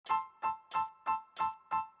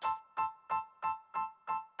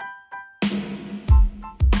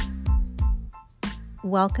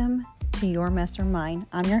Welcome to Your Mess or Mine.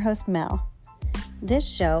 I'm your host, Mel. This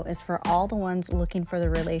show is for all the ones looking for the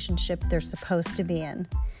relationship they're supposed to be in.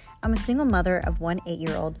 I'm a single mother of one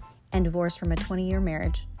 8-year-old and divorced from a 20-year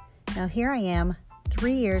marriage. Now here I am,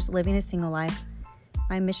 3 years living a single life.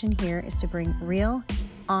 My mission here is to bring real,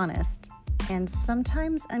 honest, and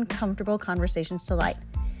sometimes uncomfortable conversations to light.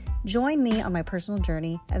 Join me on my personal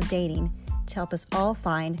journey of dating to help us all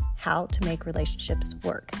find how to make relationships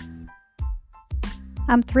work.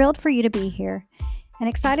 I'm thrilled for you to be here and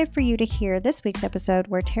excited for you to hear this week's episode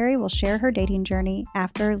where Terry will share her dating journey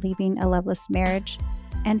after leaving a loveless marriage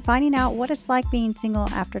and finding out what it's like being single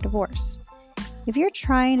after divorce. If you're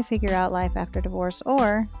trying to figure out life after divorce,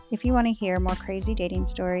 or if you want to hear more crazy dating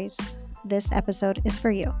stories, this episode is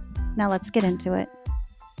for you. Now let's get into it.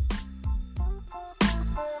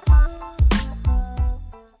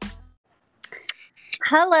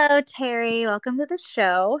 Hello, Terry. Welcome to the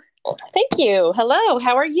show. Thank you. Hello.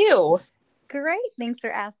 How are you? Great. Thanks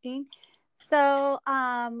for asking. So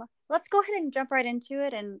let's go ahead and jump right into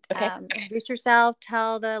it and introduce yourself.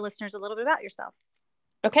 Tell the listeners a little bit about yourself.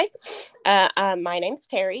 Okay. My name's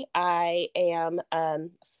Terry. I am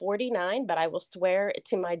 49, but I will swear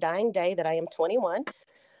to my dying day that I am 21.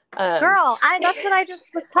 Girl, that's what I just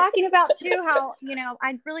was talking about too, how,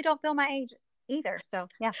 I really don't feel my age either. So,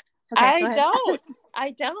 yeah. Okay,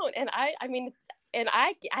 I don't. And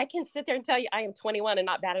I can sit there and tell you I am 21 and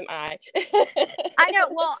not bat an eye. I know.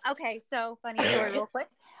 Well, okay. So funny story real quick.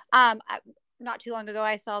 Not too long ago,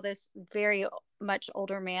 I saw this very much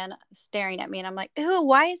older man staring at me and I'm like, ew,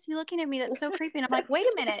 why is he looking at me? That's so creepy. And I'm like, wait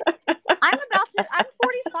a minute. I'm 45.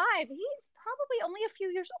 He's probably only a few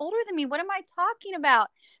years older than me. What am I talking about?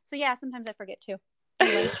 So yeah, sometimes I forget too.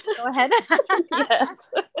 Anyway, go ahead.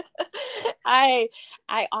 Yes. I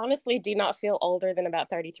honestly do not feel older than about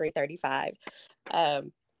 33, 35.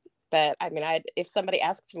 But I mean, if somebody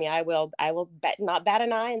asks me, I will not bat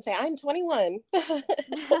an eye and say I'm 21.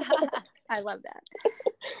 I love that.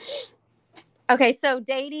 Okay, so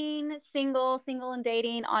dating, single and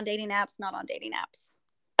dating, on dating apps, not on dating apps.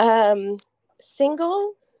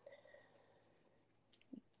 Single.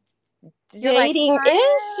 Dating-ish.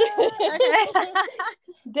 Okay.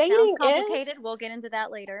 Dating sounds complicated. We'll get into that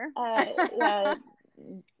later. Yeah.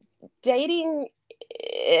 Dating-ish.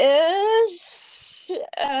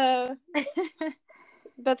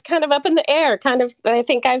 That's kind of up in the air. I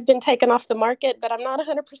think I've been taken off the market, but I'm not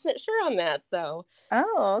 100% sure on that. So.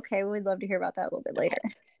 Oh, okay. We'd love to hear about that a little bit later.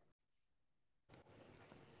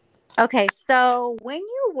 Okay, so when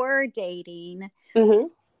you were dating, mm-hmm.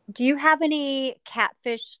 Do you have any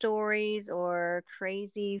catfish stories or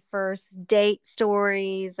crazy first date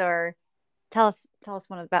stories, or tell us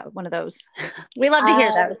about one of those? We love to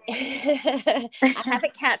hear those. I have a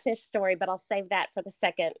catfish story, but I'll save that for the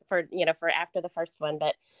second, for after the first one.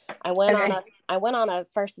 But I went on a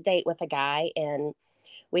first date with a guy, and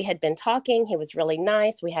we had been talking. He was really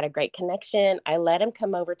nice. We had a great connection. I let him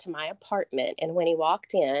come over to my apartment, and when he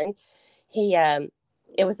walked in,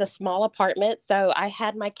 it was a small apartment, so I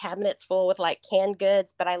had my cabinets full with like canned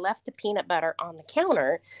goods, but I left the peanut butter on the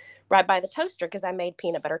counter right by the toaster because I made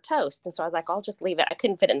peanut butter toast. And so I was like, I'll just leave it. I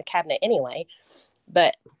couldn't fit it in the cabinet anyway.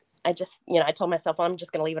 But I just, I told myself, well, I'm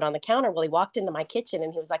just going to leave it on the counter. Well, he walked into my kitchen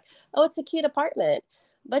and he was like, oh, it's a cute apartment,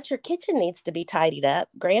 but your kitchen needs to be tidied up.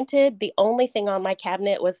 Granted, the only thing on my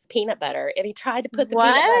cabinet was peanut butter. And he tried to put the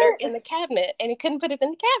peanut butter in the cabinet and he couldn't put it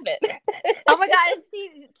in the cabinet. Oh my God.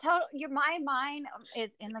 See, my mind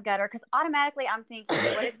is in the gutter because automatically I'm thinking,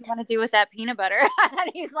 what did you want to do with that peanut butter?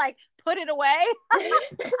 And he's like, put it away.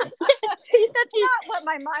 That's not what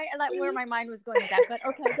where my mind was going with that. But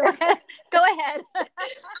okay, go ahead.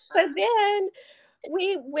 So then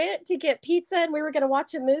we went to get pizza and we were going to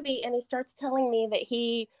watch a movie, and he starts telling me that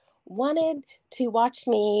he wanted to watch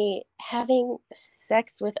me having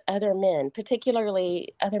sex with other men,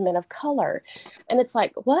 particularly other men of color. And it's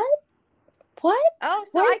like, what? Oh,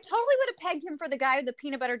 so I totally would have pegged him for the guy with the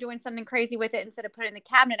peanut butter doing something crazy with it instead of putting it in the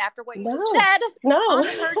cabinet after what you just said. No. On the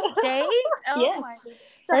first date? Oh, yes. my God.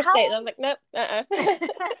 So first date. I was like, nope.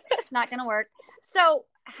 Not going to work. So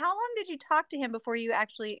how long did you talk to him before you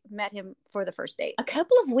actually met him for the first date? A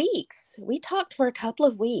couple of weeks. We talked for a couple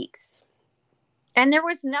of weeks. And there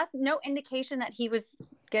was no indication that he was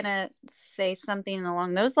going to say something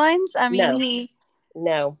along those lines? I mean,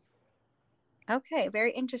 No. Okay,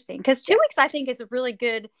 very interesting. Because 2 weeks, I think, is a really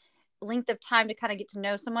good length of time to kind of get to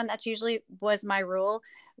know someone. That's usually was my rule,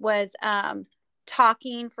 was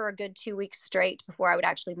talking for a good 2 weeks straight before I would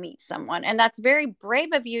actually meet someone. And that's very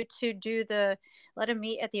brave of you to let him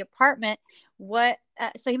meet at the apartment.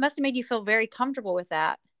 So he must have made you feel very comfortable with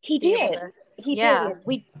that. He did. He Yeah.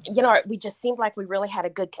 did. We just seemed like we really had a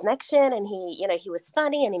good connection, and he was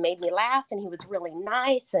funny and he made me laugh, and he was really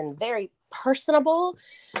nice and very personable,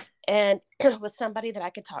 and was somebody that I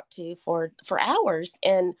could talk to for hours.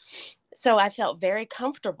 And so I felt very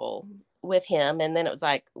comfortable with him. And then it was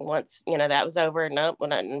like, once, that was over, nope,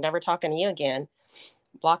 I'm never talking to you again.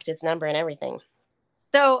 Blocked his number and everything.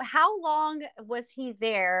 So how long was he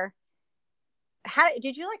there? How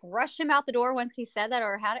did you like rush him out the door once he said that,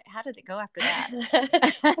 or how did it go after that?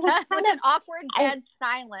 It was Was an awkward dead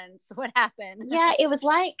silence? What happened? Yeah, it was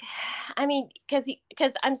like,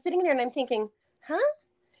 because I'm sitting there and I'm thinking, huh?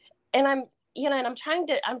 And I'm trying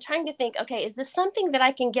to think, okay, is this something that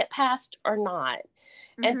I can get past or not?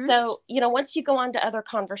 Mm-hmm. And so, once you go on to other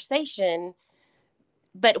conversation,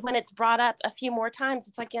 but when it's brought up a few more times,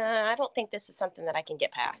 it's like, I don't think this is something that I can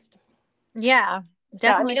get past. Yeah.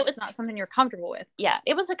 Definitely, it was not something you're comfortable with. Yeah,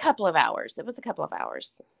 it was a couple of hours.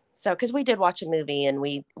 So, because we did watch a movie, and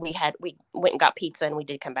we went and got pizza, and we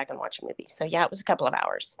did come back and watch a movie. So yeah, it was a couple of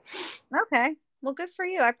hours. Okay, well, good for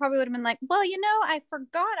you. I probably would have been like, well, I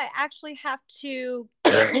forgot I actually have to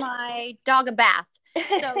give my dog a bath.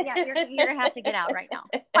 So yeah, you're gonna have to get out right now.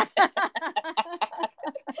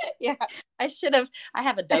 Yeah, I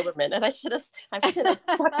have a Doberman, and I should have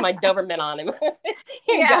sucked my Doberman on him.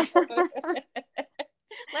 Here you go.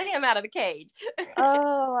 Let him out of the cage.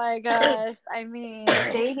 Oh my gosh. I mean,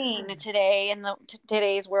 dating today in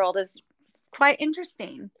today's world is quite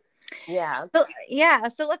interesting. Yeah.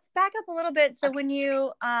 So let's back up a little bit. So when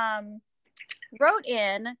you wrote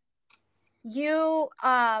in, so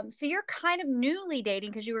you're kind of newly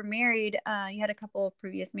dating because you were married. You had a couple of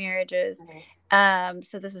previous marriages. Mm-hmm.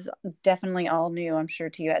 So this is definitely all new, I'm sure,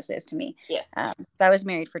 to you as it is to me. Yes. I was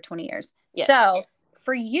married for 20 years. Yes. So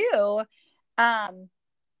for you,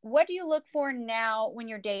 what do you look for now when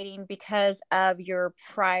you're dating because of your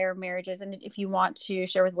prior marriages? And if you want to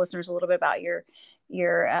share with listeners a little bit about your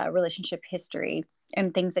relationship history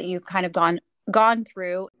and things that you've kind of gone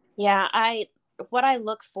through. Yeah, what I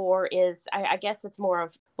look for is, I guess it's more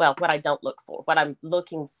of, well, what I don't look for, what I'm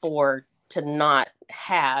looking for to not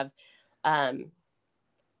have. I'm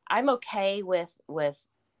okay with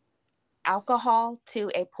alcohol to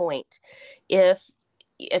a point.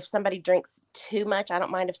 If somebody drinks too much, I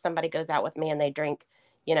don't mind if somebody goes out with me and they drink,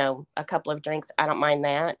 a couple of drinks. I don't mind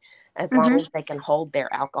that, as long as they can hold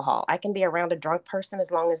their alcohol. I can be around a drunk person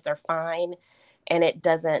as long as they're fine and it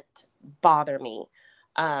doesn't bother me.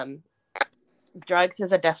 Drugs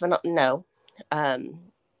is a definite no.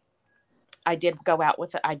 I did go out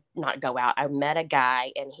with I met a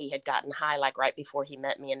guy, and he had gotten high like right before he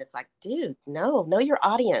met me. And it's like, dude, know your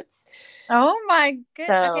audience. Oh my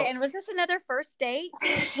goodness. So, okay. And was this another first date?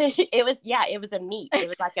 It was a meet. It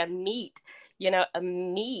was like a meet, a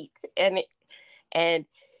meet. And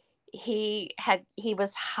he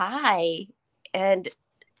was high, and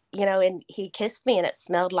and he kissed me, and it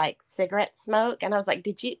smelled like cigarette smoke. And I was like,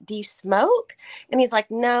 do you smoke? And he's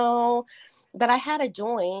like, no, but I had a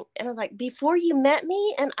joint. And I was like, before you met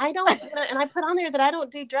me? And I don't, and I put on there that I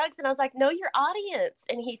don't do drugs. And I was like, know your audience.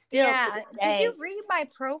 And he still, did you read my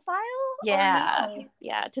profile? Yeah. No?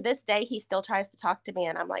 Yeah. To this day, he still tries to talk to me.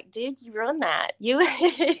 And I'm like, dude, you ruined that. You,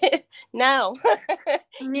 no.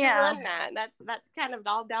 You ruined that. That's kind of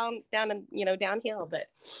all down and, downhill. But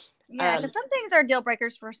yeah, because some things are deal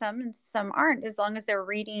breakers for some and some aren't, as long as they're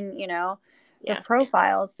reading, the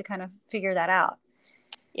profiles to kind of figure that out.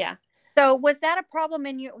 Yeah. So was that a problem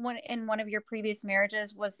in one of your previous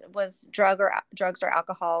marriages? Was drugs or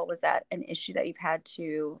alcohol? Was that an issue that you've had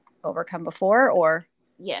to overcome before, or?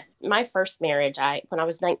 Yes. My first marriage, when I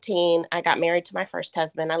was 19, I got married to my first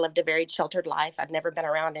husband. I lived a very sheltered life. I'd never been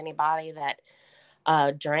around anybody that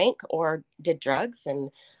drank or did drugs.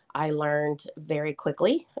 And I learned very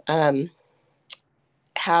quickly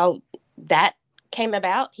how that came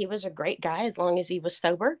about. He was a great guy as long as he was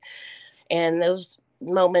sober. And those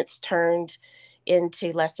moments turned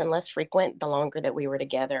into less and less frequent the longer that we were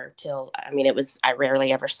together, I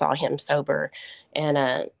rarely ever saw him sober. And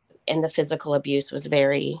the physical abuse was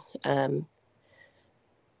very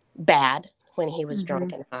bad when he was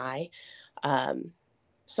drunk and high.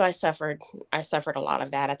 So I suffered a lot of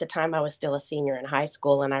that. At the time, I was still a senior in high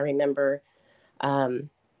school, and I remember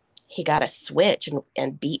he got a switch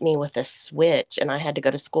and beat me with a switch, and I had to go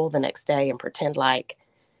to school the next day and pretend like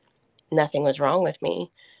nothing was wrong with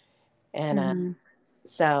me. And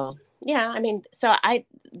so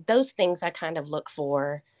those things I kind of look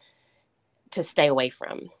for to stay away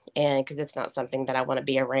from, and because it's not something that I want to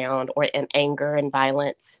be around, or in anger and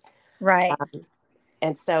violence. Right.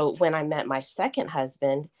 And so when I met my second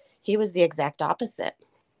husband, he was the exact opposite.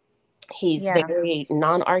 He's Yeah. very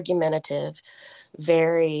non-argumentative,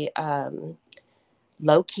 very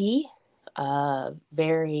low key,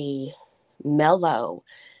 very mellow,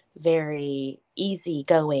 very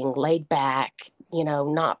easygoing, laid back,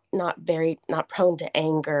 not prone to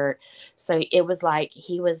anger. So it was like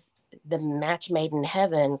he was the match made in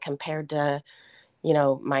heaven compared to,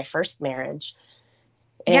 my first marriage.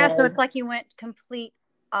 Yeah, so And it's like you went complete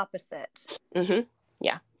opposite. mhm,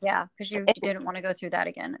 yeah. Yeah, because you And, didn't want to go through that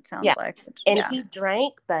again, it yeah. sounds like. And Yeah. he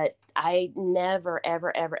drank, but I never,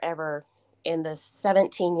 ever, ever, ever in the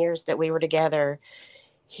 17 years that we were together,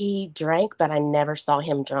 he drank, but I never saw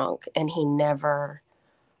him drunk. And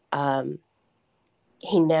um,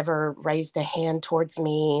 he never raised a hand towards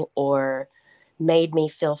me or made me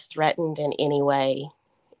feel threatened in any way.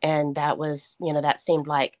 And that was, that seemed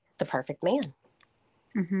like the perfect man.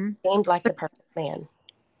 Mm-hmm. Seemed like the But, perfect man.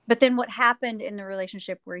 but then what happened in the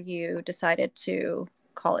relationship where you decided to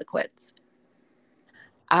call it quits?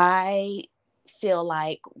 I feel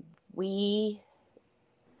like we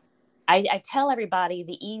I tell everybody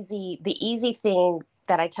the easy thing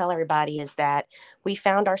that I tell everybody is that we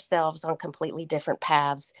found ourselves on completely different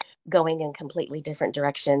paths, going in completely different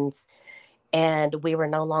directions, and we were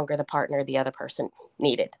no longer the partner the other person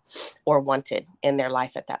needed or wanted in their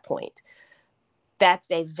life at that point.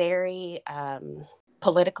 That's a very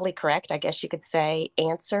politically correct, I guess you could say,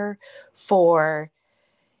 answer for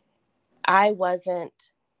I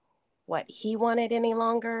wasn't what he wanted any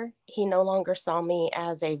longer. He no longer saw me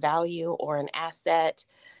as a value or an asset.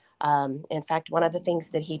 In fact, one of the things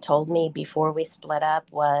that he told me before we split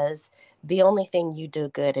up was the only thing you do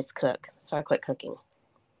good is cook. So I quit cooking.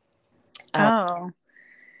 Uh, Oh,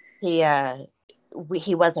 he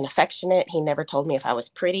he wasn't affectionate. He never told me if I was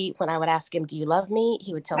pretty. When I would ask him, "Do you love me?"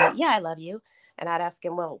 He would tell me, "Yeah, I love you." And I'd ask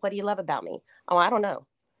him, "Well, what do you love about me?" "Oh, I don't know."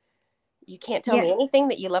 "You can't tell yeah. me anything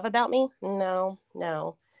that you love about me?" "No,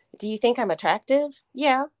 no." "Do you think I'm attractive?"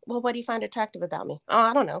 "Yeah." "Well, what do you find attractive about me?" "Oh,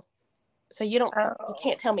 I don't know." "So you Oh.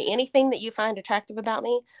 can't tell me anything that you find attractive about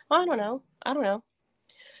me?" "Oh, I don't know. I don't know."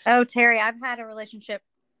 Oh, Terry, I've had a relationship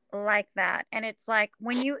like that. And it's like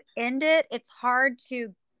when you end it, it's hard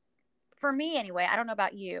to, for me anyway, I don't know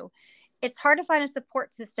about you, it's hard to find a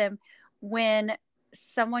support system when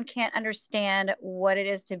someone can't understand what it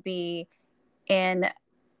is to be in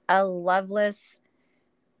a loveless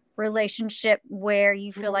relationship where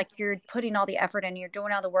you feel Mhm, like you're putting all the effort and you're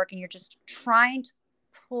doing all the work and you're just trying to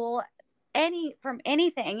pull any from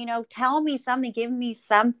anything, tell me something, give me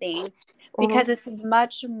something, mhm, because it's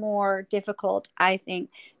much more difficult, I think,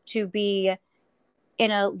 to be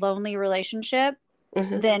in a lonely relationship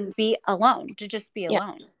mhm. than be alone, to just be Yeah.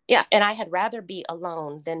 alone. Yeah, and I had rather be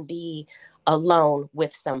alone than be alone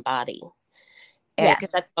with somebody,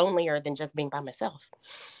 because that's Yes. lonelier than just being by myself.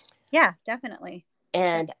 Yeah, definitely.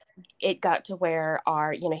 And it got to where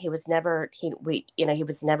he was never he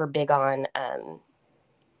was never big on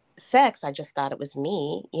sex. I just thought it was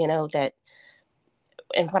me, that,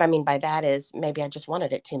 and what I mean by that is maybe I just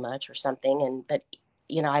wanted it too much or something. And but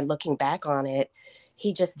I looking back on it,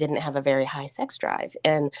 he just didn't have a very high sex drive.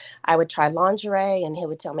 And I would try lingerie, and he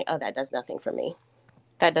would tell me, "Oh, that does nothing for me.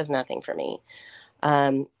 That does nothing for me."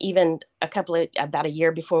 Even about a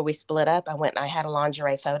year before we split up, I went and I had a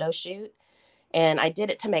lingerie photo shoot, and I did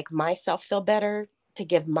it to make myself feel better, to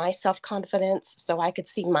give myself confidence, so I could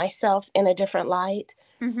see myself in a different light.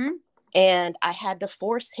 Hmm. And I had to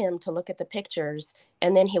force him to look at the pictures,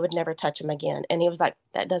 and then he would never touch them again. And he was like,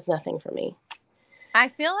 "That does nothing for me." I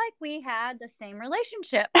feel like we had the same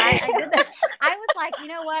relationship. I did that. I was like, you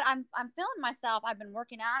know what? I'm feeling myself. I've been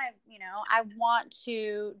working out. I want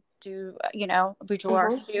to do, a boudoir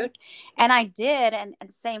Hmm. shoot. And I did. And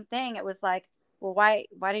same thing. It was like, well, why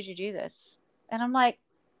did you do this? And I'm like,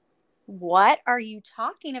 what are you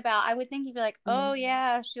talking about? I would think you'd be like, oh Hmm.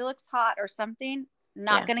 yeah, she looks hot or something.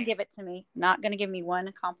 Not Yeah. going to give it to me. Not going to give me one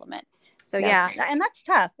compliment. So Yeah. yeah. And that's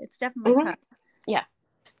tough. It's definitely Hmm. tough. Yeah.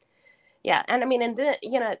 Yeah. And I mean, and then,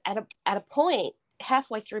 at a point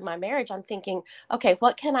halfway through my marriage, I'm thinking, okay,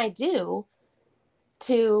 what can I do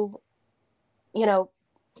to, you know,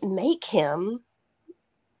 make him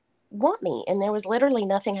want me? And there was literally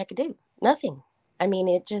nothing I could do. Nothing. I mean,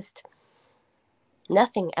 it just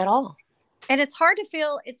nothing at all. And it's hard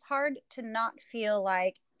to not feel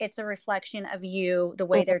like it's a reflection of you, the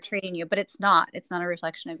way Mhm, they're treating you, but it's not a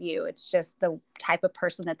reflection of you. It's just the type of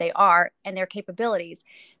person that they are and their capabilities.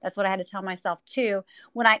 That's what I had to tell myself too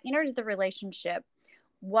when I entered the relationship.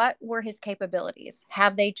 What were his capabilities?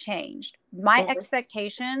 Have they changed? My mhm,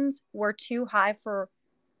 expectations were too high for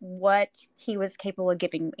what he was capable of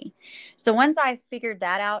giving me. So once I figured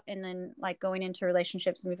that out, and then like going into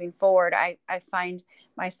relationships moving forward, I find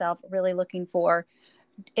myself really looking for,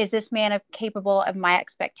 is this man capable of my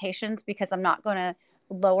expectations? Because I'm not going to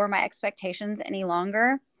lower my expectations any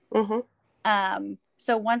longer.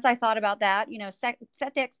 So once I thought about that,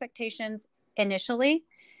 set the expectations initially,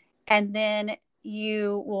 and then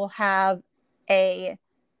you will have a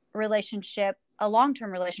relationship, a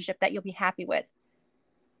long-term relationship that you'll be happy with.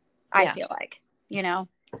 I feel like,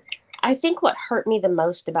 I think what hurt me the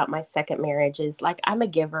most about my second marriage is, like, I'm a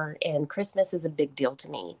giver and Christmas is a big deal to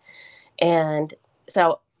me. And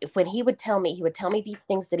so when he would tell me these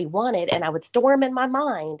things that he wanted, and I would store them in my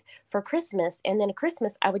mind for Christmas. And then at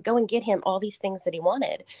Christmas, I would go and get him all these things that he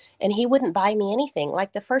wanted, and he wouldn't buy me anything.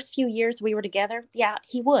 Like the first few years we were together, yeah,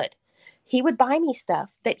 he would buy me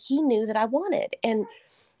stuff that he knew that I wanted. And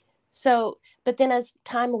so, but then as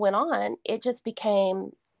time went on, it just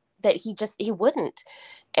became that he wouldn't.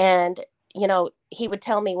 And, he would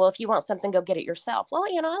tell me, well, if you want something, go get it yourself. Well,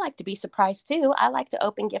 I like to be surprised too. I like to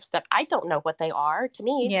open gifts that I don't know what they are. To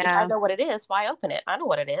me, if I know what it is, why open it? I know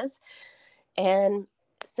what it is. And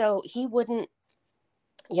so he wouldn't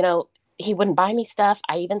buy me stuff.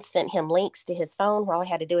 I even sent him links to his phone where all I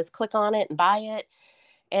had to do is click on it and buy it.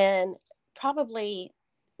 And probably,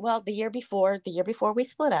 well, the year before we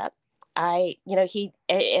split up, and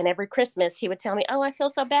every Christmas he would tell me, oh, I feel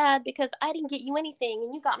so bad because I didn't get you anything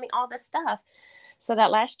and you got me all this stuff. So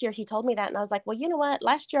that last year he told me that, and I was like, well, you know what?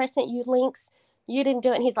 Last year I sent you links. You didn't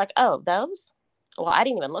do it. And he's like, oh, those? Well, I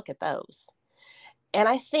didn't even look at those. And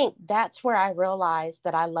I think that's where I realized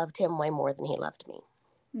that I loved him way more than he loved me.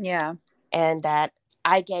 Yeah. And that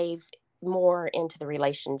I gave more into the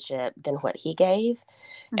relationship than what he gave.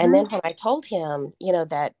 Mm-hmm. And then when I told him,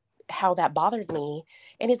 that how that bothered me,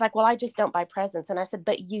 and he's like, well, I just don't buy presents. And I said,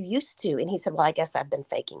 but you used to. And he said, well, I guess I've been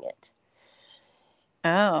faking it.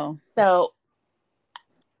 Oh. So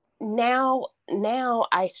now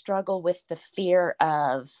I struggle with the fear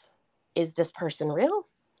of, is this person real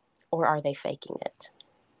or are they faking it?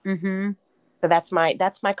 Mm-hmm. So that's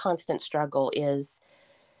my constant struggle is,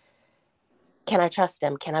 can I trust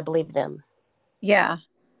them? Can I believe them? Yeah.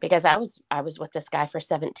 Because I was with this guy for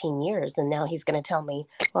 17 years, and now he's going to tell me,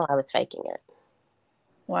 well, I was faking it.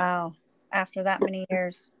 Wow. After that many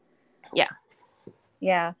years. Yeah.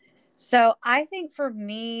 Yeah. So I think for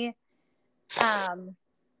me,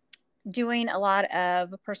 doing a lot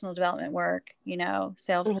of personal development work,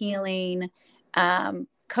 self-healing,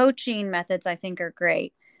 coaching methods, I think are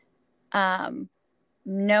great.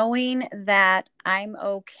 Knowing that I'm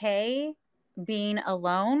okay being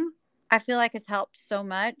alone, I feel like has helped so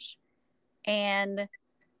much. And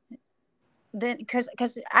then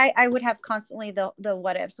because I would have constantly the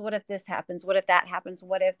what ifs. What if this happens? What if that happens?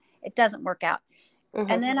 What if it doesn't work out?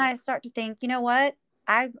 Mm-hmm. And then I start to think, you know what?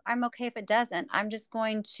 I'm okay if it doesn't. I'm just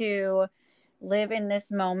going to live in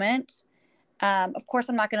this moment. Of course,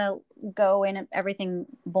 I'm not going to go in everything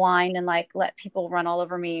blind and like let people run all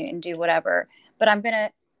over me and do whatever. But I'm going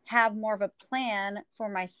to have more of a plan for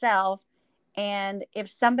myself. And if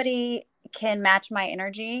somebody can match my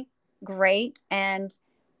energy, great. And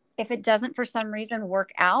if it doesn't for some reason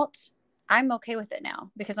work out, I'm okay with it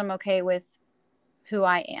now because I'm okay with who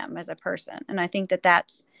I am as a person. And I think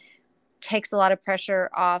that takes a lot of pressure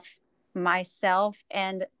off myself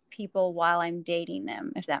and people while I'm dating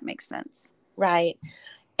them, if that makes sense. Right.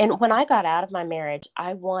 And when I got out of my marriage,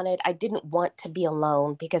 I didn't want to be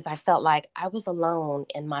alone because I felt like I was alone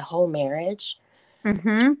in my whole marriage.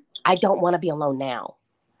 Mm-hmm. I don't want to be alone now.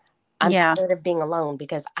 I'm tired of being alone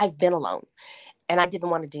because I've been alone, and I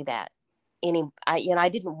didn't want to do that. I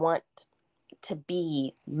didn't want to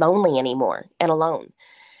be lonely anymore and alone.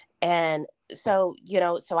 And so,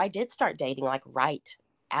 so I did start dating like right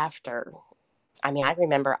after. I mean, I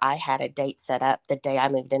remember I had a date set up the day I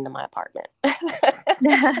moved into my apartment.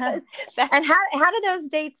 And how did those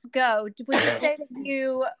dates go? Would you say that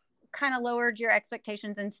you kind of lowered your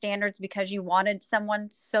expectations and standards because you wanted someone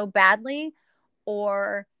so badly,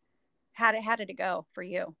 or how did it go for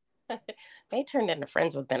you? They turned into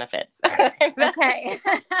friends with benefits. Okay.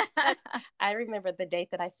 I remember the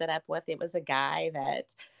date that I set up with. It was a guy that,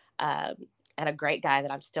 and a great guy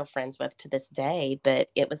that I'm still friends with to this day, but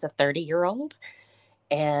it was a 30-year-old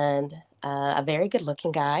and a very good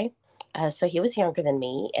looking guy. So he was younger than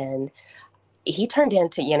me, and he turned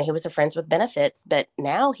into, he was a friends with benefits, but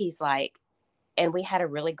now he's like, and we had a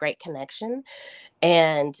really great connection,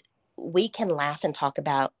 and we can laugh and talk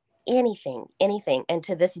about anything. And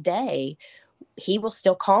to this day, he will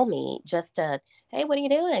still call me just to, hey, what are you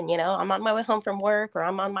doing? You know, I'm on my way home from work, or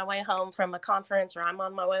I'm on my way home from a conference, or I'm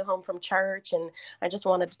on my way home from church, and I just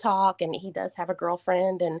wanted to talk. And he does have a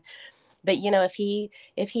girlfriend. And but you know, if he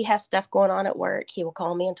has stuff going on at work, he will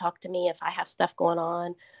call me and talk to me. If I have stuff going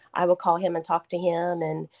on, I will call him and talk to him.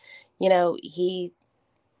 And you know, he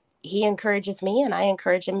encourages me, and I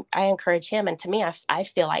encourage him. And to me, I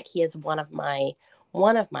feel like he is one of my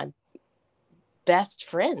best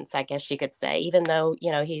friends, I guess you could say, even though,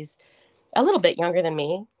 you know, he's a little bit younger than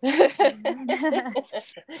me. So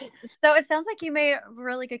it sounds like you made a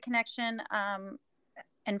really good connection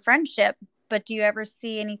and friendship, but do you ever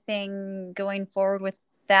see anything going forward with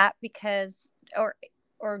that because, or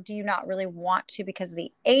do you not really want to because of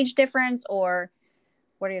the age difference, or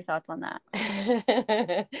what are your thoughts on that?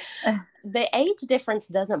 The age difference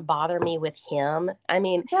doesn't bother me with him. I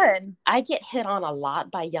mean, good. I get hit on a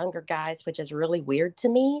lot by younger guys, which is really weird to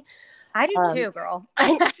me. I do too, girl.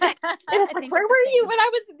 And it's like, where were you when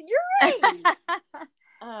I was your age?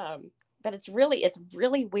 But it's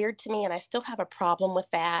really weird to me, and I still have a problem with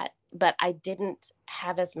that. But I didn't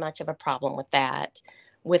have as much of a problem with that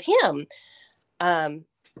with him.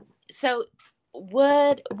 So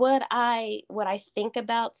would I think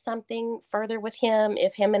about something further with him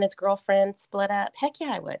if him and his girlfriend split up? Heck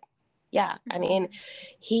yeah, I would. Yeah, I mean,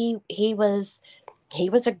 he was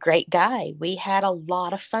a great guy. We had a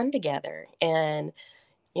lot of fun together, and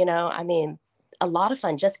you know, I mean, a lot of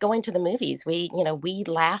fun just going to the movies. We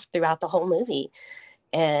laughed throughout the whole movie,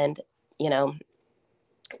 and you know,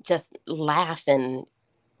 just laugh and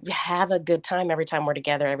have a good time every time we're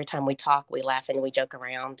together. Every time we talk, we laugh and we joke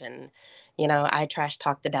around. And you know, I trash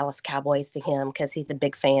talk the Dallas Cowboys to him because he's a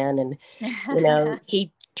big fan, and you know, he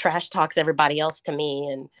trash talks everybody else to me.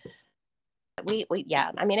 And we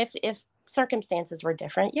yeah, I mean, if circumstances were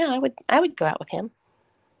different, yeah, I would go out with him.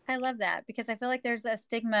 I love that because I feel like there's a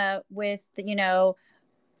stigma with, you know,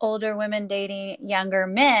 older women dating younger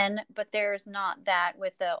men, but there's not that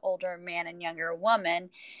with the older man and younger woman.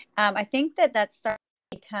 I think that's starting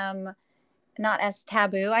to become not as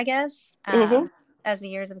taboo, I guess, as the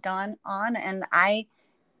years have gone on. And I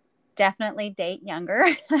definitely date younger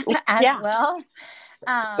as well.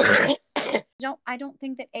 I don't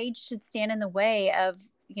think that age should stand in the way of,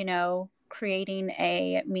 you know, creating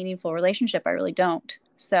a meaningful relationship. I really don't.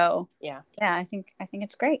 So yeah, I think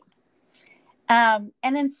it's great. And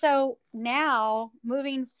then so now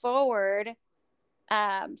moving forward,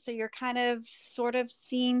 so you're kind of sort of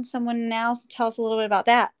seeing someone now. So tell us a little bit about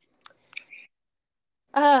that.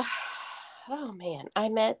 Oh man, I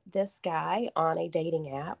met this guy on a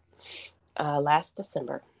dating app last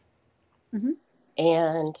December. Mm-hmm.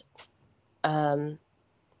 And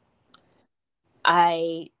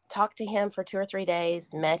I talked to him for 2 or 3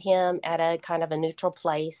 days, met him at a kind of a neutral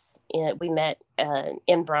place. We met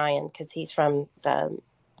in Bryan because he's from the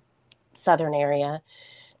southern area.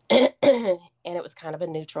 And it was kind of a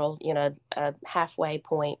neutral, you know, a halfway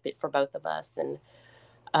point for both of us.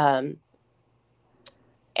 And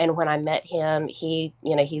when I met him, he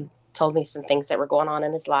told me some things that were going on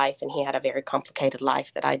in his life, and he had a very complicated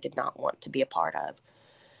life that I did not want to be a part of.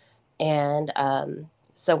 And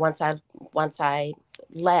so once I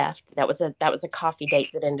left, that was a coffee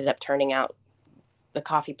date that ended up turning out the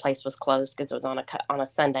coffee place was closed because it was on a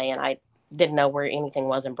Sunday, and I didn't know where anything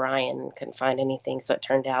was in Bryan and couldn't find anything. So it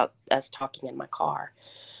turned out us talking in my car.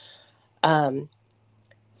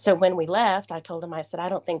 So when we left, I told him, I said, I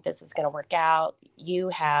don't think this is going to work out. You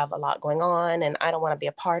have a lot going on, and I don't want to be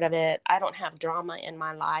a part of it. I don't have drama in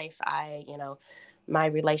my life. My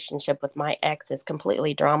relationship with my ex is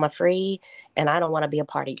completely drama free, and I don't want to be a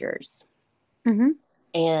part of yours. Mm-hmm.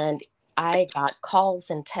 And I got calls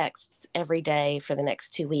and texts every day for the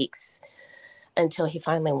next 2 weeks until he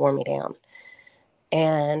finally wore me down.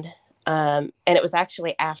 And it was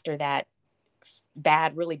actually after that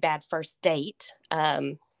really bad first date,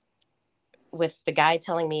 with the guy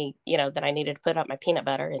telling me, you know, that I needed to put up my peanut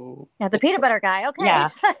butter. And the peanut butter guy. Okay. Yeah.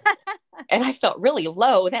 And I felt really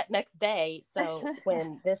low that next day. So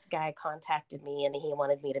when this guy contacted me and he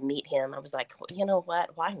wanted me to meet him, I was like, well, you know what?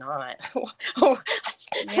 Why not?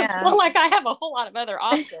 It's not like I have a whole lot of other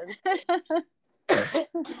options.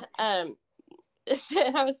 And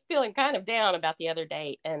I was feeling kind of down about the other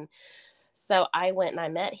date. And so I went and I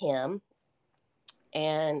met him,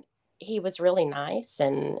 and he was really nice.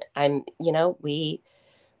 And we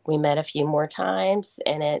met a few more times,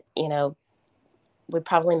 and we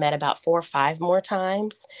probably met about 4 or 5 more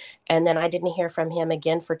times. And then I didn't hear from him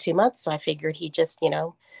again for 2 months. So I figured he just,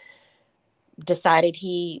 decided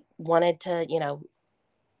he wanted to,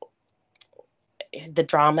 the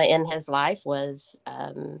drama in his life was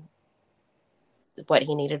what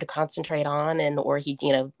he needed to concentrate on, and or he,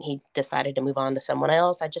 he decided to move on to someone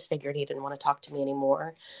else. I just figured he didn't want to talk to me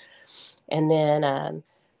anymore. And then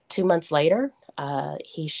 2 months later,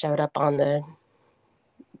 he showed up on the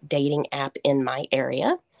dating app in my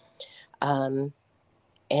area, and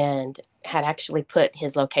had actually put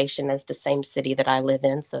his location as the same city that I live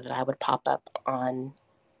in, so that I would pop up on,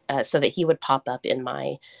 so that he would pop up in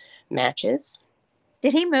my matches.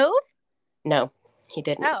 Did he move? No, he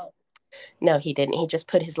didn't. Oh. No, he didn't. He just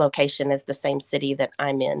put his location as the same city that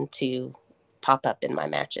I'm in to pop up in my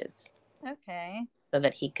matches. Okay. So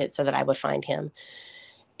that I would find him.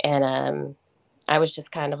 And I was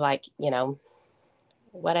just kind of like,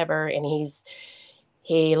 whatever. And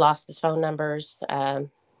he lost his phone numbers.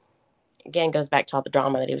 Again, goes back to all the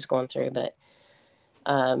drama that he was going through, but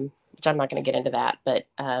which I'm not going to get into that. But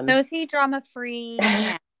so is he drama free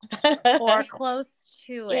now? Or close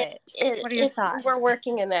to it? What are your thoughts? We're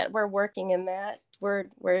working in that. We're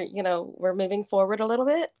moving forward a little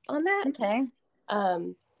bit on that. Okay.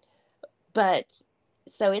 But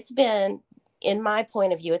so it's been, in my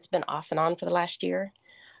point of view, it's been off and on for the last year.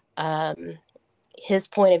 His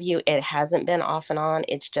point of view, it hasn't been off and on.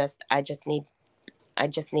 It's just, I just need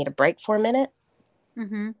a break for a minute.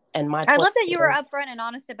 Mm-hmm. And I love that you were upfront and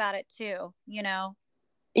honest about it too. Yeah.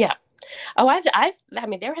 Oh, I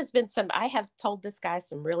mean, there has been I have told this guy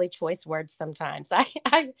some really choice words sometimes. There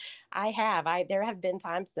have been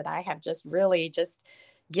times that I have just really just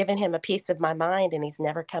given him a piece of my mind, and he's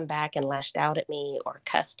never come back and lashed out at me or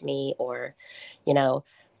cussed me, or,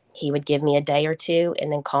 he would give me a day or two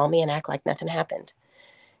and then call me and act like nothing happened,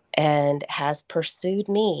 and has pursued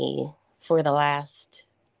me for the last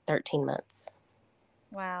 13 months.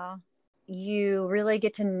 Wow. You really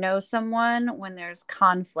get to know someone when there's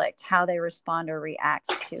conflict, how they respond or react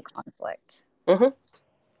to conflict. Mm-hmm.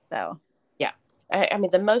 So, yeah. I mean,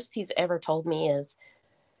 the most he's ever told me is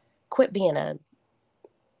quit being I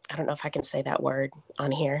don't know if I can say that word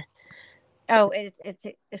on here. Oh, it's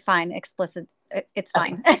fine. Explicit. It's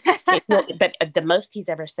fine. But the most he's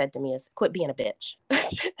ever said to me is quit being a bitch.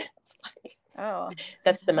 Oh,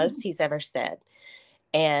 that's the most he's ever said.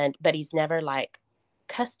 But he's never like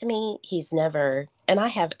cussed me. He's never, and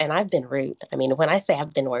I've been rude. I mean, when I say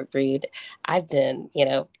I've been rude, I've been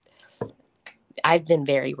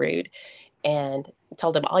very rude, and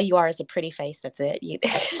told him, all you are is a pretty face. That's it.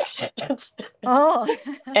 Oh,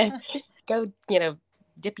 and go,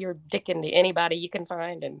 dip your dick into anybody you can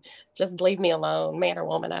find and just leave me alone, man or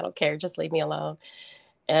woman, I don't care, just leave me alone.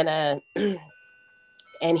 And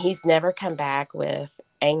and he's never come back with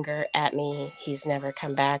anger at me. He's never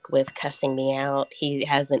come back with cussing me out. He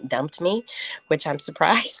hasn't dumped me, which I'm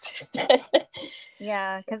surprised.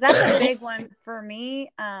 Yeah, because that's a big one for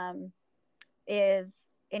me, is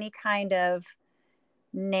any kind of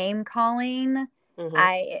name calling. Mm-hmm.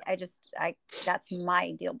 I that's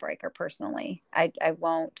my deal breaker personally. I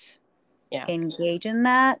won't engage in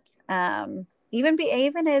that.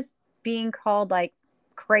 Even as being called like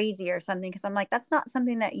crazy or something, because I'm like, that's not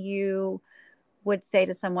something that you would say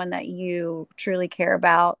to someone that you truly care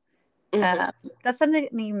about. Mm-hmm. That's something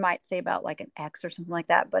that you might say about like an ex or something like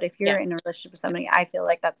that. But if you're in a relationship with somebody, I feel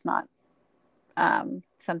like that's not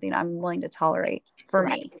something I'm willing to tolerate for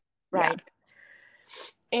me. Right.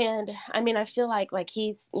 Yeah. And I mean, I feel like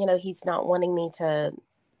he's not wanting me to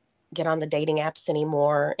get on the dating apps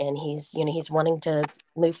anymore. And he's wanting to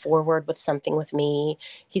move forward with something with me.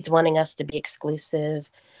 He's wanting us to be exclusive.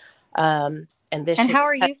 And how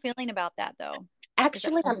are you feeling about that though?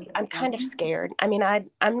 Actually, I'm kind of scared. I mean, I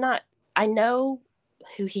know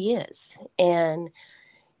who he is, and,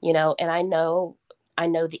 and I know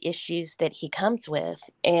the issues that he comes with.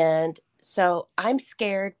 And so I'm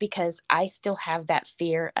scared because I still have that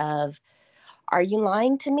fear of, are you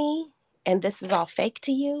lying to me and this is all fake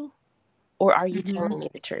to you? Or are you telling me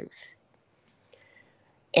the truth?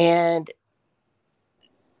 And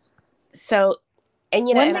so, and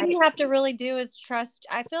one thing you have to really do is trust.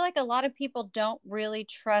 I feel like a lot of people don't really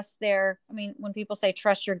trust when people say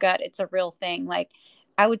trust your gut, it's a real thing. Like,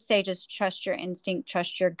 I would say just trust your instinct,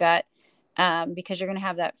 trust your gut, because you're going to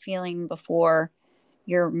have that feeling before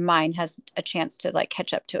your mind has a chance to like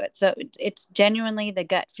catch up to it. So it's genuinely the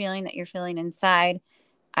gut feeling that you're feeling inside.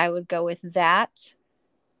 I would go with that.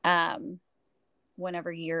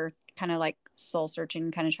 Whenever you're kind of like soul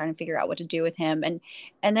searching, kind of trying to figure out what to do with him. And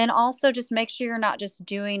then also just make sure you're not just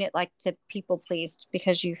doing it like to people please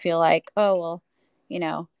because you feel like, oh,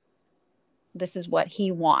 well, this is what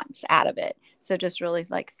he wants out of it. So just really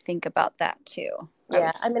like think about that too.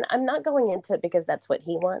 Yeah. I mean, I'm not going into it because that's what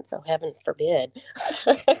he wants. So heaven forbid.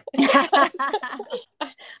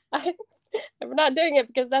 We're not doing it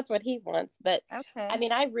because that's what he wants. But I Okay.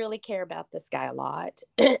 mean, I really care about this guy a lot.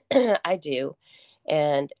 I do.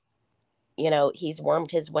 And, he's wormed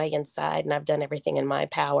his way inside, and I've done everything in my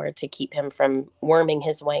power to keep him from worming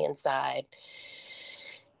his way inside.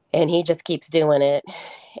 And he just keeps doing it.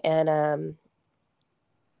 And,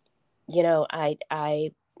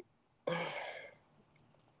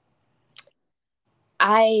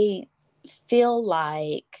 I feel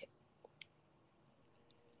like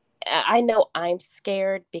I know I'm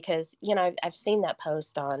scared because, I've seen that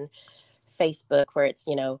post on Facebook where it's,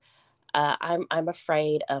 I'm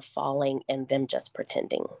afraid of falling and them just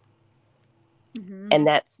pretending. Mm-hmm. And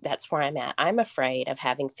that's where I'm at. I'm afraid of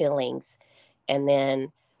having feelings and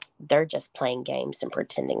then they're just playing games and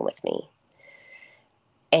pretending with me.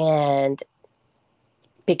 And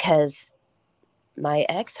because my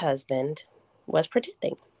ex-husband was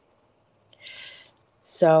pretending.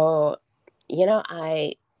 So,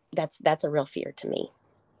 I that's a real fear to me.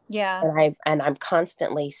 Yeah. And I'm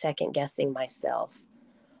constantly second guessing myself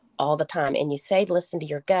all the time. And you say listen to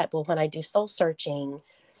your gut. Well, when I do soul searching,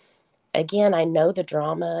 again, I know the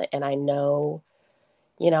drama and I know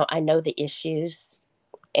the issues,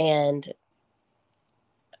 and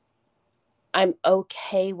I'm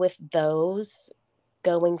okay with those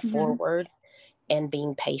going Mm-hmm. forward and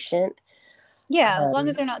being patient. Yeah, as long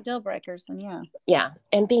as they're not deal breakers, then yeah. Yeah,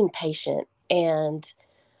 and being patient. And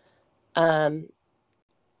um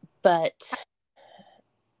but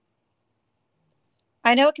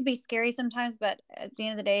I know it can be scary sometimes, but at the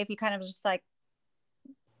end of the day, if you kind of just like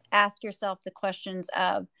ask yourself the questions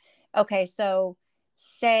of, okay, so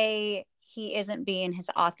say he isn't being his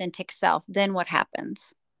authentic self, then what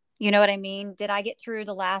happens? You know what I mean? Did I get through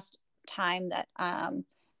the last time that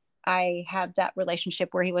I had that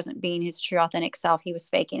relationship where he wasn't being his true authentic self? He was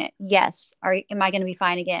faking it. Yes. Am I going to be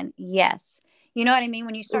fine again? Yes. You know what I mean?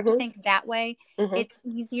 When you start to mhm, think that way, mhm. it's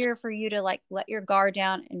easier for you to like let your guard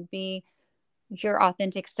down and be your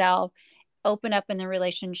authentic self, open up in the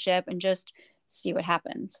relationship and just see what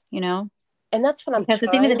happens, And that's what I'm because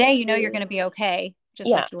at the end of the trying day, you're to. going to be okay, just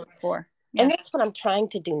Yeah, like you were before. and Yeah. that's what I'm trying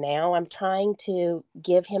to do now. I'm trying to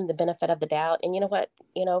give him the benefit of the doubt. And you know what,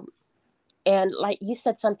 and like you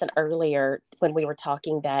said something earlier when we were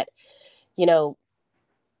talking that, you know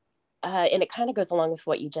and it kind of goes along with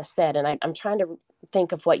what you just said. And I'm trying to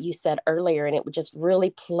think of what you said earlier, and it just really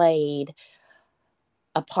played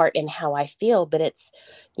a part in how I feel. But it's,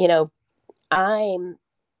 you know, I'm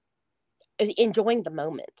enjoying the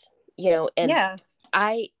moment, and Yeah.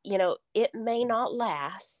 it may not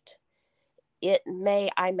last.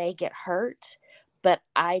 I may get hurt, but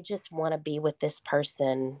I just want to be with this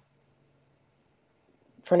person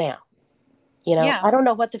for now. Yeah. I don't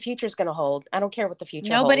know what the future is going to hold. I don't care what the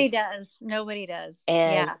future holds. Nobody does. Nobody does.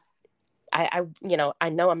 And Yeah. I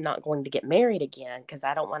know I'm not going to get married again because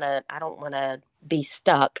I don't want to be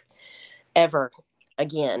stuck ever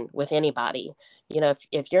again with anybody.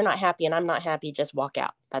 If you're not happy and I'm not happy, just walk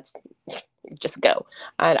out. That's just go.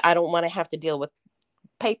 I don't want to have to deal with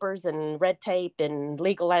papers and red tape and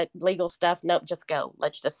legal stuff. Nope, just go.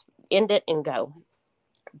 Let's just end it and go.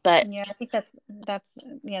 But Yeah. I think that's,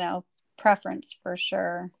 preference for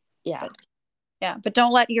sure. yeah, But yeah, but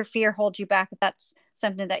don't let your fear hold you back if that's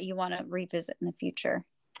something that you want to revisit in the future.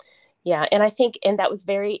 yeah. And I think, and that was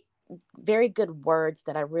very, very good words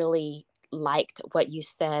that I really liked what you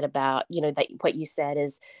said about, that what you said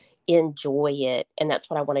is enjoy it. And that's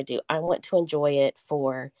what I want to do. I want to enjoy it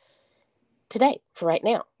for today, for right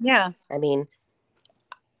now. Yeah. I mean,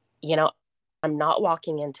 you know, I'm not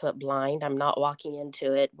walking into it blind. I'm not walking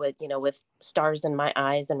into it with stars in my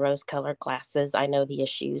eyes and rose colored glasses. I know the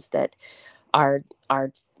issues that are,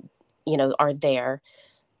 are, are there.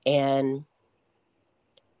 And,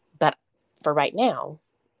 but for right now,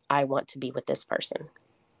 I want to be with this person.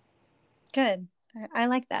 Good. I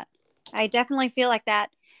like that. I definitely feel like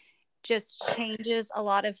that just changes a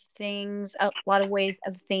lot of things, a lot of ways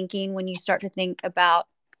of thinking when you start to think about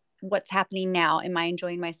what's happening now. Am I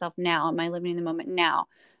enjoying myself now? Am I living in the moment now?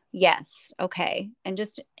 Yes. Okay. And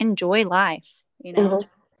just enjoy life. Mm-hmm.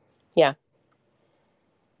 Yeah.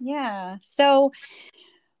 Yeah. So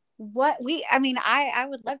I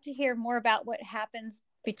would love to hear more about what happens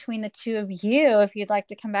between the two of you. If you'd like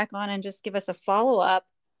to come back on and just give us a follow up,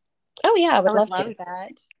 Oh yeah, I I would would love love to.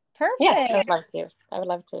 that. Yeah, I would Perfect. love to. I would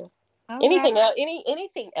love to. All right. Anything else?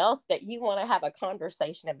 Anything else that you want to have a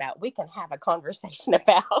conversation about? We can have a conversation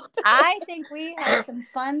about. I think we have some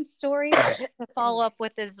fun stories to follow up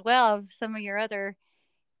with as well of some of your other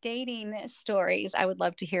dating stories I would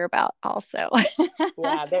love to hear about also.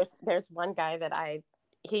 Yeah, there's one guy that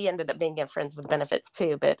he ended up being friends with benefits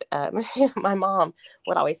too. But my mom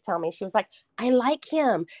would always tell me, she was like, I like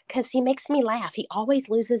him because he makes me laugh. He always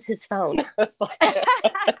loses his phone.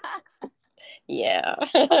 Yeah.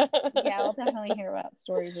 Yeah, I'll definitely hear about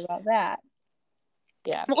stories about that.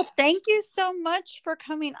 Yeah. Well, thank you so much for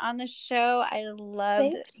coming on the show. I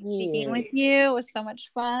loved speaking with you. It was so much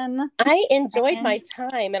fun. I enjoyed my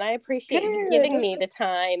time, and I appreciate you giving me the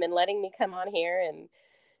time and letting me come on here and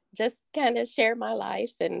just kind of share my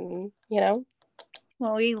life and, Well,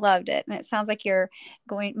 we loved it. And it sounds like you're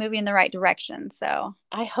moving in the right direction. So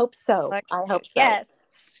I hope so. I hope so.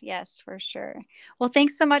 Yes, for sure. Well,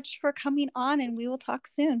 thanks so much for coming on, and we will talk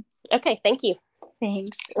soon. Okay. Thank you.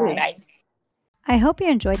 Thanks. Bye. I hope you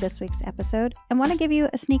enjoyed this week's episode and want to give you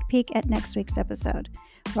a sneak peek at next week's episode,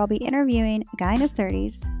 where I'll be interviewing a guy in his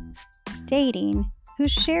 30s, dating, who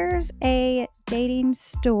shares a dating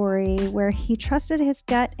story where he trusted his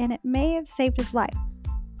gut and it may have saved his life.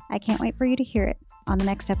 I can't wait for you to hear it on the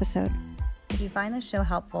next episode. If you find this show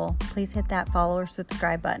helpful, please hit that follow or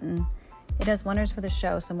subscribe button. It does wonders for the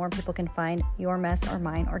show so more people can find Your Mess or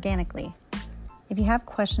Mine organically. If you have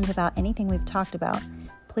questions about anything we've talked about,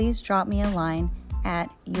 please drop me a line at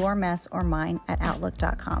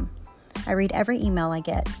yourmessormine@outlook.com. I read every email I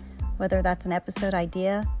get, whether that's an episode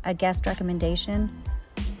idea, a guest recommendation,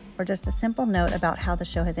 or just a simple note about how the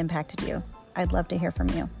show has impacted you. I'd love to hear from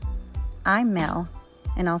you. I'm Mel,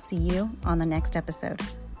 and I'll see you on the next episode.